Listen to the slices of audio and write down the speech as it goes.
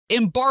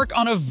Embark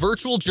on a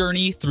virtual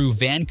journey through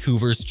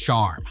Vancouver's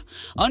charm.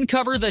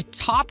 Uncover the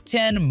top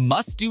 10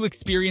 must-do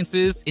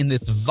experiences in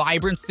this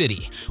vibrant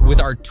city with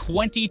our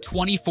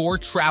 2024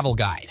 travel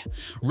guide.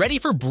 Ready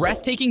for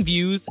breathtaking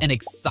views and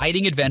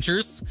exciting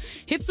adventures?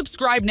 Hit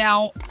subscribe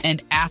now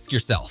and ask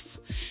yourself,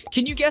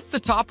 can you guess the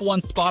top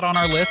one spot on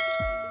our list?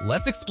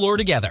 Let's explore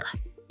together.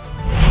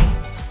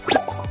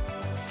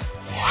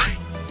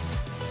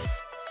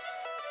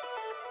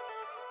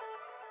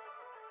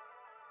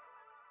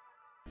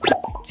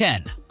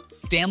 10.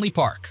 Stanley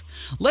Park.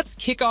 Let's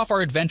kick off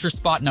our adventure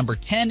spot number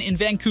 10 in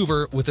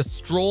Vancouver with a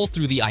stroll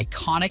through the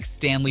iconic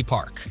Stanley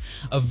Park,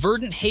 a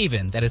verdant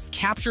haven that has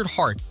captured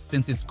hearts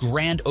since its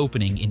grand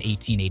opening in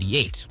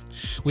 1888.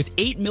 With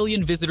 8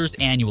 million visitors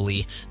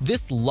annually,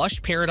 this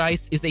lush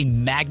paradise is a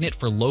magnet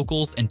for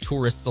locals and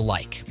tourists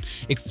alike.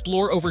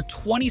 Explore over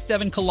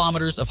 27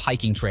 kilometers of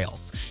hiking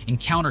trails,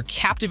 encounter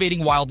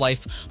captivating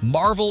wildlife,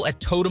 marvel at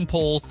totem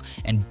poles,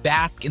 and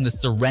bask in the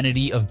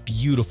serenity of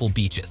beautiful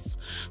beaches.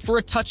 For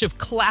a touch of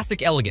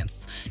classic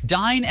elegance,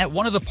 dine at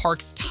one of the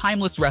park's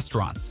timeless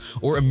restaurants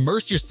or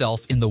immerse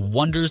yourself in the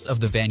wonders of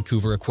the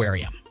Vancouver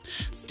Aquarium.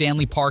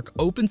 Stanley Park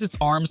opens its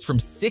arms from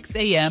 6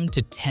 a.m.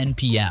 to 10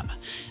 p.m.,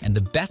 and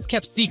the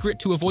best-kept secret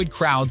to avoid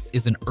crowds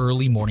is an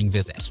early morning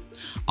visit.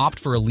 Opt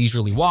for a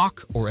leisurely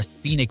walk or a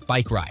scenic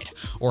bike ride,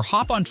 or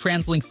hop on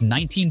TransLink's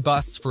 19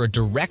 bus for a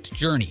direct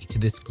journey to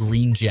this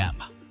green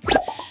gem.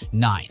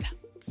 9.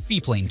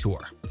 Seaplane Tour.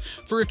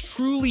 For a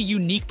truly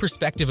unique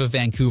perspective of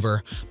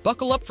Vancouver,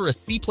 buckle up for a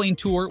seaplane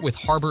tour with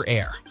Harbour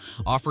Air.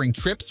 Offering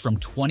trips from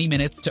 20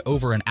 minutes to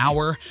over an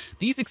hour,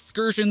 these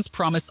excursions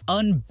promise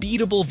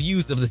unbeatable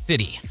views of the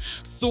city.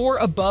 Soar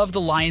above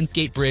the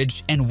Lionsgate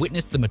Bridge and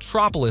witness the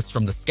metropolis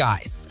from the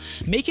skies.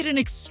 Make it an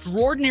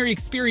extraordinary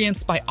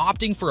experience by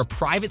opting for a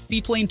private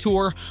seaplane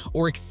tour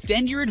or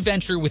extend your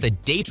adventure with a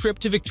day trip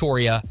to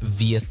Victoria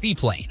via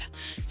seaplane.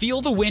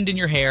 Feel the wind in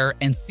your hair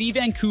and see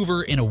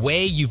Vancouver in a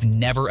way you've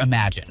never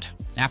imagined.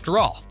 After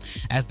all,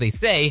 as they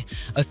say,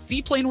 a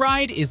seaplane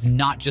ride is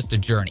not just a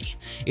journey.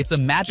 It's a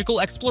magical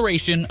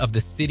exploration of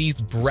the city's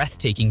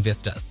breathtaking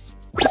vistas.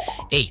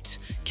 8.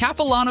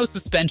 Capilano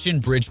Suspension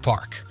Bridge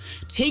Park.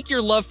 Take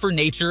your love for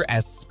nature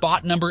as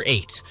spot number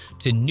 8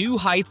 to new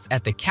heights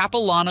at the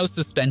Capilano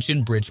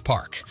Suspension Bridge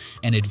Park,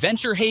 an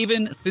adventure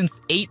haven since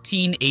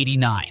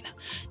 1889.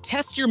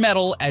 Test your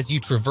mettle as you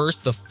traverse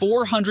the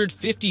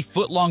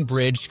 450-foot-long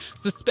bridge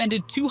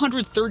suspended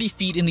 230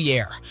 feet in the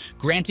air,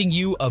 granting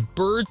you a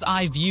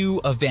bird's-eye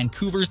view of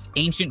Vancouver's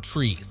ancient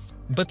trees.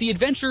 But the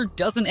adventure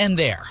doesn't end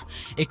there.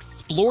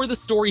 Explore the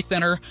Story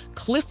Center,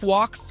 cliff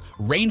walks,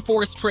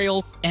 rainforest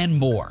trails, and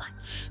more.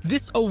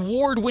 This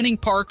award-winning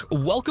park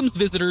welcomes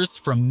visitors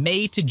from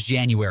May to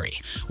January,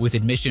 with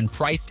admission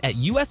priced at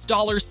US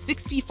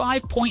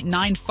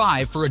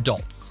 $65.95 for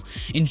adults.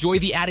 Enjoy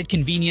the added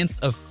convenience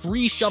of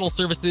free shuttle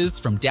services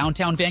from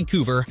downtown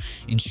Vancouver,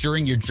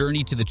 ensuring your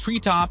journey to the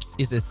treetops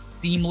is as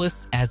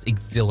seamless as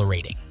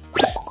exhilarating.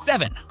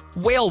 7.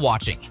 Whale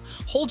watching.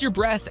 Hold your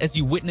breath as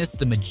you witness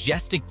the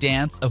majestic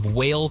dance of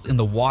whales in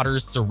the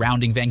waters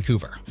surrounding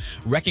Vancouver.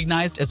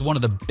 Recognized as one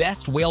of the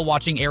best whale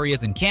watching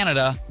areas in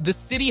Canada, the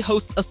city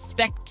hosts a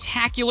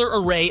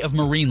spectacular array of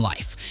marine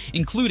life,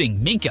 including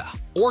minke,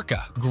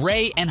 orca,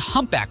 gray, and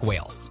humpback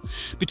whales.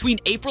 Between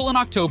April and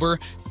October,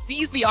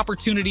 seize the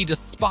opportunity to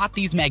spot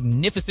these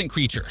magnificent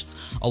creatures,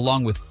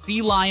 along with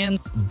sea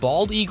lions,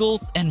 bald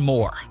eagles, and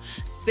more.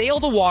 Sail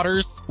the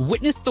waters,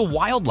 witness the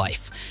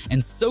wildlife,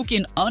 and soak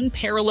in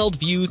unparalleled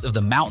views of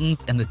the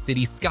mountains and the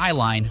city's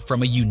skyline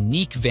from a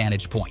unique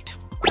vantage point.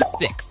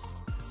 6.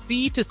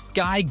 Sea to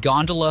Sky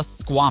Gondola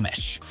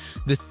Squamish.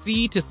 The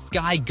Sea to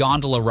Sky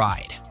Gondola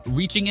ride,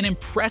 reaching an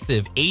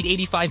impressive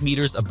 885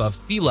 meters above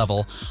sea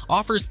level,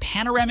 offers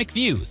panoramic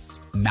views,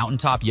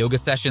 mountaintop yoga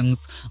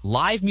sessions,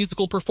 live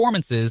musical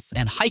performances,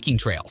 and hiking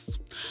trails.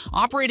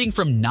 Operating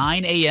from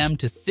 9 a.m.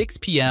 to 6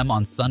 p.m.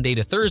 on Sunday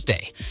to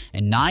Thursday,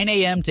 and 9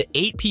 a.m. to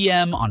 8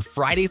 p.m. on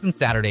Fridays and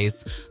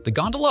Saturdays, the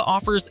gondola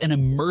offers an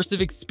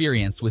immersive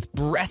experience with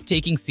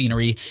breathtaking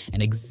scenery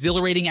and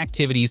exhilarating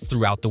activities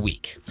throughout the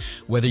week.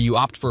 Whether you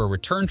opt for a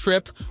return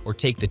trip or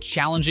take the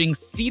challenging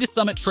Sea to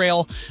Summit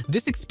Trail,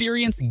 this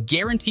experience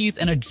guarantees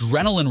an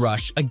adrenaline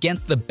rush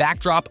against the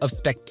backdrop of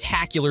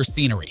spectacular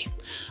scenery.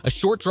 A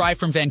short drive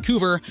from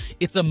Vancouver,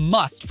 it's a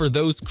must for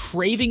those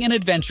craving an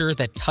adventure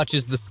that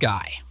touches the sky.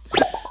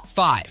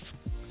 5.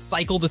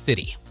 Cycle the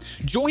city.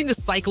 Join the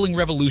cycling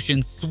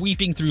revolution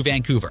sweeping through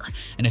Vancouver,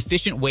 an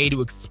efficient way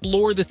to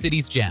explore the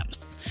city's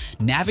gems.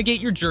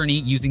 Navigate your journey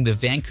using the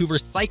Vancouver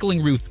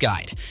Cycling Routes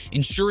Guide,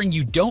 ensuring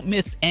you don't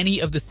miss any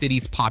of the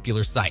city's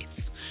popular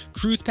sites.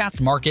 Cruise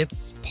past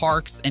markets,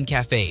 parks, and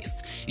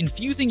cafes,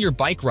 infusing your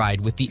bike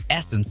ride with the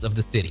essence of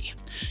the city.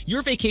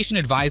 Your vacation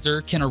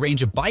advisor can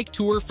arrange a bike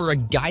tour for a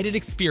guided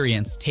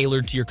experience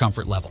tailored to your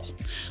comfort level.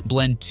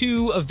 Blend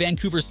two of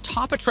Vancouver's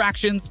top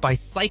attractions by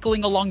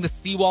cycling along the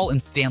seawall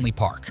in Stanley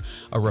Park,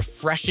 a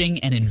refreshing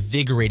and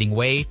invigorating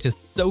way to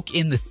soak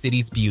in the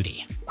city's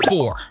beauty.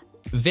 4.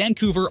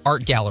 Vancouver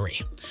Art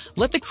Gallery.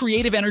 Let the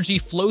creative energy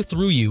flow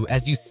through you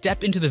as you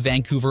step into the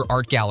Vancouver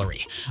Art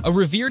Gallery, a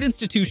revered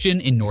institution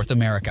in North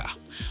America.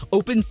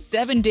 Open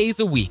 7 days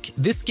a week,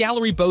 this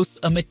gallery boasts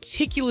a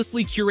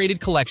meticulously curated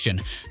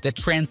collection that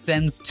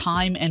transcends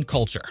time and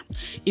culture.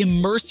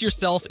 Immerse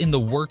yourself in the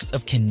works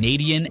of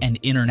Canadian and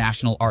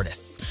international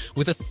artists,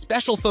 with a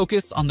special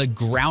focus on the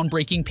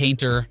groundbreaking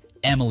painter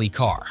Emily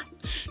Carr.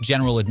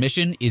 General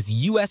admission is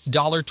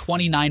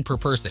 $29 per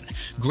person,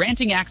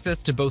 granting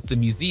access to both the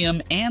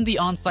museum and the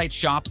on-site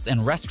shops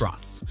and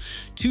restaurants.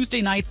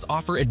 Tuesday nights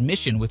offer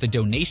admission with a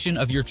donation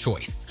of your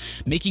choice,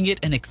 making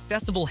it an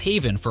accessible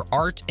haven for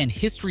art and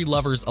history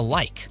lovers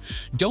alike.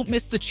 Don't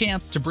miss the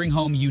chance to bring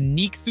home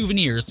unique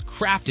souvenirs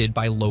crafted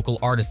by local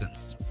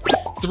artisans.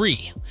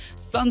 3.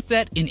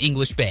 Sunset in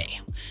English Bay.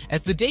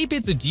 As the day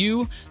bids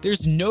adieu,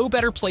 there's no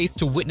better place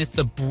to witness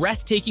the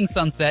breathtaking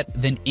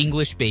sunset than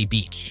English Bay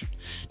Beach.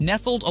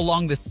 Nestled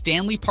along the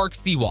Stanley Park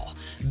seawall,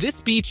 this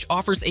beach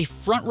offers a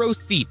front-row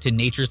seat to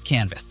nature's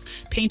canvas,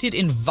 painted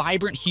in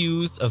vibrant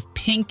hues of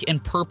pink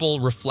and purple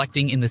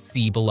reflecting in the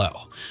sea below.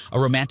 A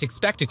romantic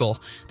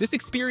spectacle, this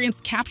experience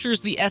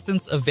captures the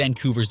essence of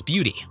Vancouver's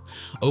beauty.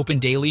 Open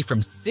daily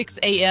from 6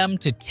 a.m.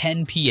 to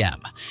 10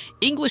 p.m.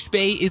 English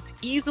Bay is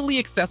easily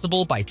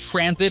accessible by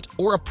transit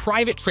or a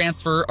private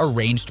transfer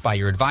arranged by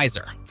your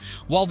advisor.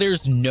 While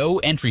there's no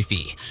entry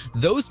fee,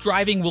 those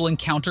driving will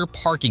encounter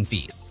parking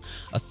fees,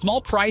 a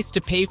small price to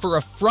pay for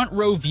a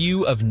front-row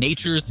view of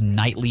nature's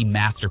nightly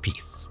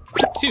masterpiece.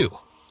 2.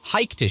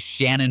 Hike to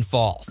Shannon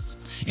Falls.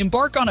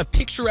 Embark on a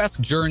picturesque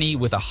journey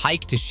with a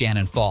hike to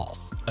Shannon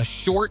Falls, a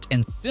short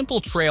and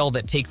simple trail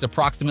that takes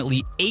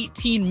approximately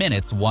 18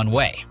 minutes one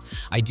way.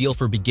 Ideal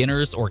for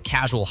beginners or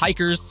casual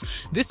hikers,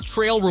 this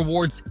trail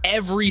rewards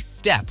every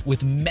step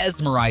with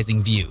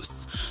mesmerizing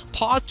views.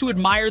 Pause to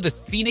admire the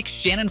scenic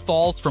Shannon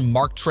Falls from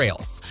marked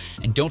trails,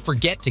 and don't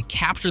forget to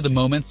capture the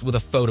moments with a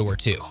photo or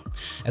two.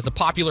 As a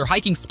popular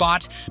hiking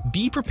spot,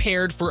 be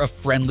prepared for a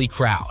friendly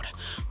crowd.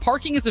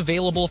 Parking is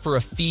available for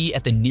a fee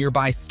at the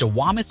nearby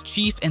Stiwamis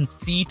Chief and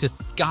Sea to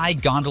Sky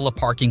gondola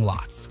parking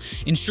lots,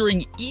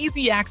 ensuring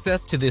easy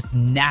access to this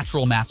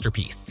natural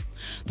masterpiece.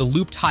 The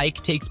looped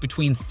hike takes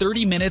between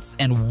 30 minutes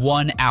and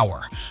 1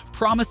 hour,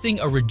 promising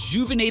a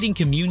rejuvenating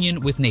communion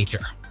with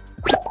nature.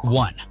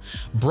 1.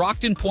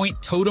 Brockton Point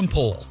Totem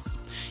Poles.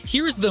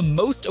 Here's the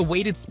most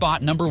awaited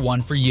spot number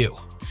 1 for you.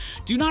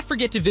 Do not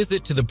forget to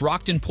visit the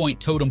Brockton Point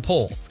Totem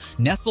Poles,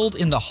 nestled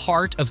in the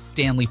heart of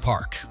Stanley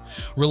Park.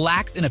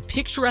 Relax in a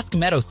picturesque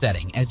meadow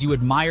setting as you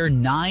admire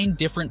 9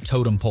 different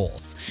totem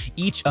poles,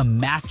 each a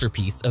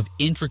masterpiece of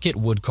intricate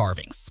wood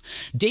carvings.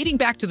 Dating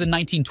back to the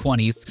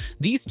 1920s,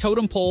 these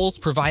totem poles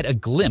provide a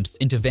glimpse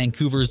into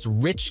Vancouver's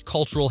rich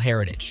cultural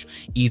heritage.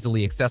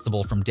 Easily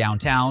accessible from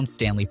downtown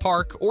Stanley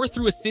Park or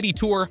through a city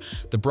tour,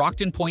 the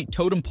Brockton Point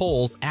Totem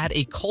Poles add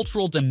a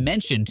cultural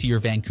dimension to your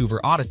Vancouver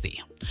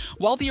odyssey.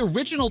 While the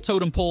original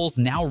totem poles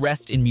now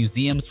rest in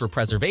museums for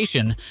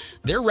preservation,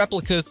 their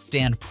replicas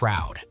stand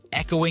proud,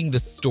 echoing the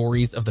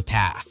stories of the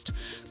past.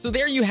 So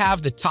there you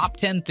have the top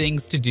 10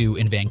 things to do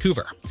in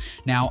Vancouver.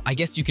 Now, I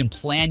guess you can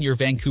plan your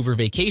Vancouver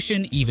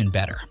vacation even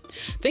better.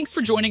 Thanks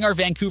for joining our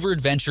Vancouver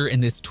adventure in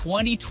this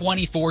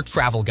 2024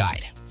 travel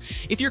guide.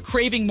 If you're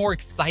craving more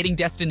exciting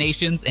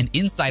destinations and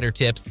insider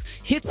tips,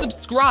 hit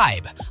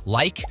subscribe,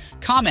 like,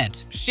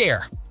 comment,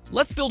 share.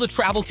 Let's build a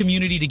travel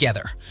community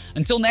together.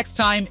 Until next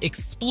time,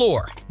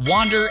 explore,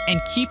 wander, and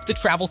keep the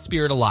travel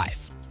spirit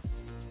alive.